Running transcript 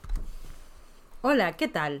Hola, ¿qué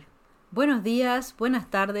tal? Buenos días, buenas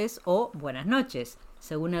tardes o buenas noches,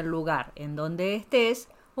 según el lugar en donde estés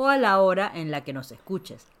o a la hora en la que nos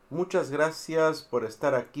escuches. Muchas gracias por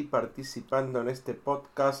estar aquí participando en este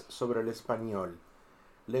podcast sobre el español,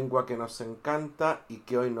 lengua que nos encanta y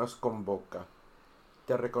que hoy nos convoca.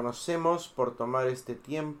 Te reconocemos por tomar este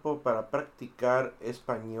tiempo para practicar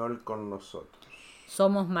español con nosotros.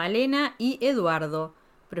 Somos Malena y Eduardo,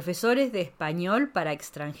 profesores de español para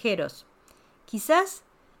extranjeros. Quizás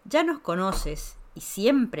ya nos conoces y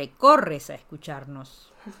siempre corres a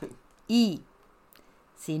escucharnos. Y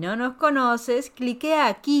si no nos conoces, cliquea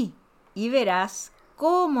aquí y verás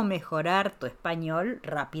cómo mejorar tu español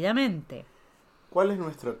rápidamente. ¿Cuál es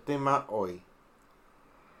nuestro tema hoy?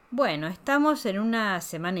 Bueno, estamos en una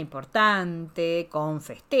semana importante con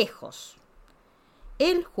festejos.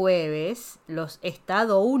 El jueves, los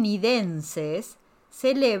estadounidenses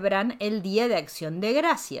celebran el Día de Acción de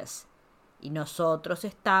Gracias y nosotros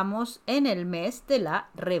estamos en el mes de la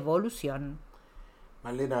Revolución.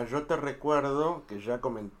 Malena, yo te recuerdo que ya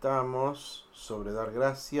comentamos sobre dar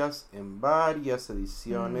gracias en varias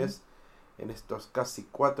ediciones en estos casi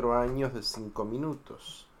 4 años de 5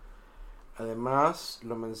 minutos. Además,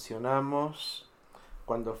 lo mencionamos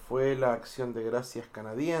cuando fue la Acción de Gracias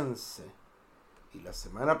canadiense. Y la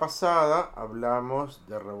semana pasada hablamos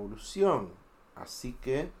de revolución. Así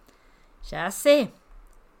que... Ya sé.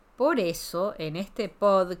 Por eso, en este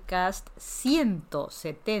podcast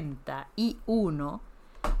 171,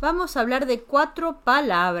 vamos a hablar de 4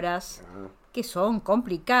 palabras que son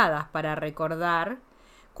complicadas para recordar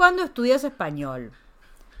cuando estudias español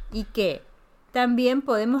y que también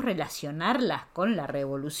podemos relacionarlas con la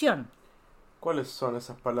revolución. ¿Cuáles son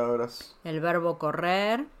esas palabras? El verbo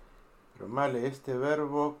correr. Pero Male, este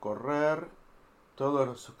verbo, correr, todos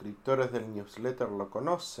los suscriptores del newsletter lo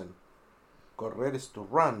conocen. Correr es to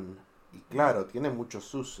run. Y claro, tiene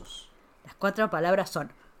muchos usos. Las 4 palabras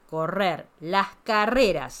son correr, las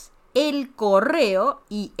carreras, el correo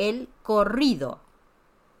y el corrido.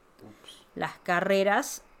 Las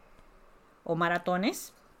carreras o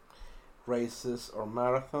maratones. Races or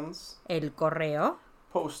marathons. El correo.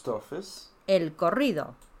 Post office. El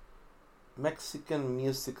corrido. Mexican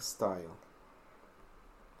music style.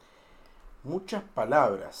 Muchas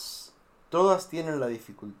palabras. Todas tienen la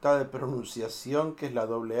dificultad de pronunciación que es la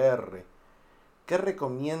doble R. ¿Qué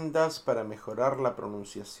recomiendas para mejorar la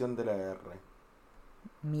pronunciación de la R?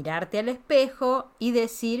 Mirarte al espejo y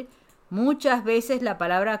decir muchas veces la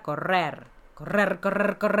palabra correr. Correr,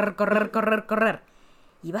 correr, correr, correr, correr, correr.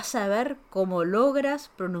 Y vas a ver cómo logras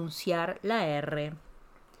pronunciar la R.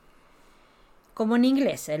 Como en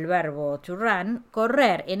inglés el verbo to run,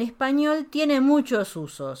 correr en español tiene muchos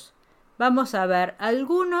usos. Vamos a ver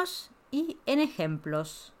algunos y en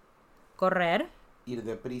ejemplos. Correr. Ir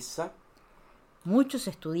deprisa. Muchos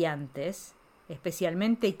estudiantes,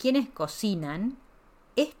 especialmente quienes cocinan,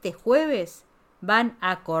 este jueves van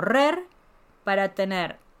a correr para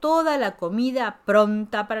tener toda la comida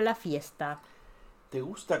pronta para la fiesta. ¿Te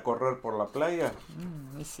gusta correr por la playa?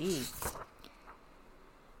 Y sí.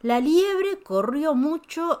 La liebre corrió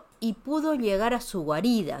mucho y pudo llegar a su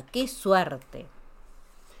guarida. ¡Qué suerte!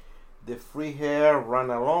 The free hare ran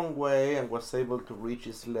a long way and was able to reach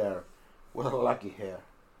his lair. What a lucky hare.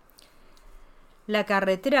 La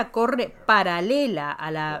carretera corre paralela a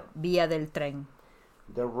la vía del tren.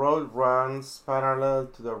 The road runs parallel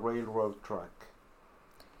to the railroad track.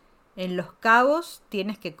 En Los Cabos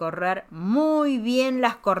tienes que correr muy bien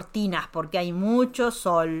las cortinas porque hay mucho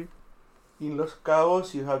sol. In Los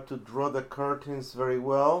Cabos you have to draw the curtains very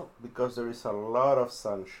well because there is a lot of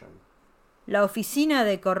sunshine. La oficina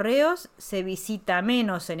de correos se visita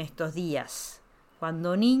menos en estos días.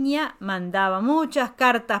 Cuando niña mandaba muchas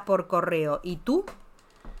cartas por correo. ¿Y tú?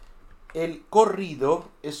 El corrido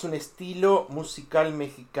es un estilo musical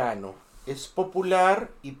mexicano. Es popular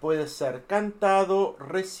y puede ser cantado,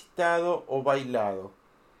 recitado o bailado.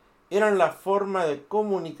 Eran la forma de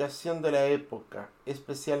comunicación de la época,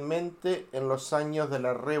 especialmente en los años de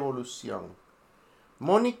la Revolución.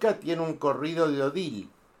 Mónica tiene un corrido de Odil.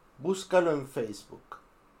 Búscalo en Facebook.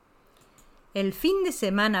 El fin de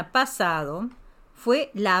semana pasado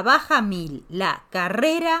fue la Baja 1000, la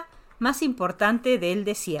carrera más importante del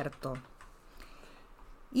desierto.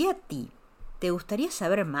 ¿Y a ti? ¿Te gustaría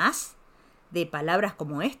saber más de palabras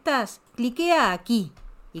como estas? Cliquea aquí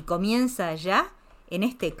y comienza ya en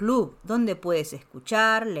este club donde puedes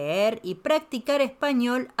escuchar, leer y practicar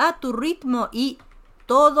español a tu ritmo y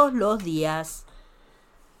todos los días.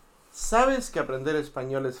 ¿Sabes que aprender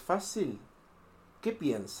español es fácil? ¿Qué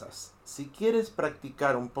piensas? Si quieres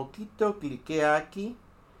practicar un poquito, cliquea aquí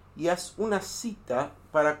y haz una cita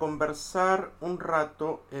para conversar un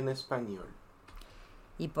rato en español.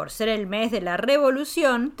 Y por ser el mes de la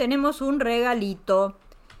revolución, tenemos un regalito.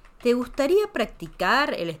 ¿Te gustaría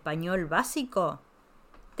practicar el español básico?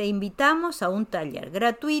 Te invitamos a un taller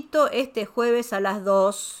gratuito este jueves a las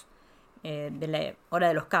 2 de la hora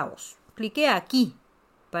de los cabos. Clique aquí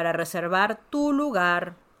para reservar tu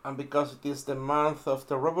lugar. And because it is the month of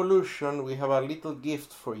the revolution, we have a little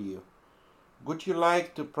gift for you. Would you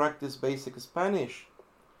like to practice basic Spanish?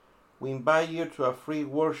 We invite you to a free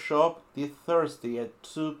workshop this Thursday at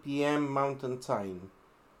 2 p.m. Mountain Time.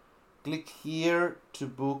 Click here to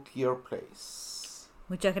book your place.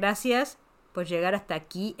 Muchas gracias por llegar hasta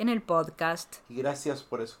aquí en el podcast. Y gracias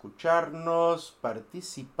por escucharnos,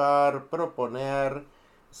 participar, proponer.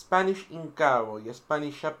 Spanish in Cabo y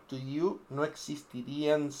Spanish Up to You no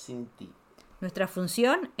existirían sin ti. Nuestra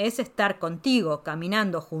función es estar contigo,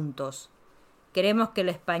 caminando juntos. Queremos que el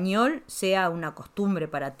español sea una costumbre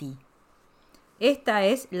para ti. Esta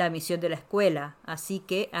es la misión de la escuela, así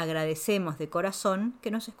que agradecemos de corazón que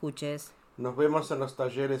nos escuches. Nos vemos en los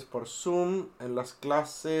talleres por Zoom, en las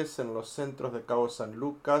clases, en los centros de Cabo San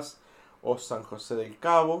Lucas o San José del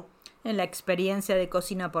Cabo, en la experiencia de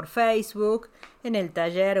cocina por Facebook, en el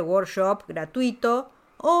taller workshop gratuito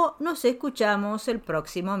o nos escuchamos el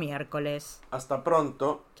próximo miércoles. Hasta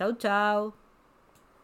pronto. Chau, chau.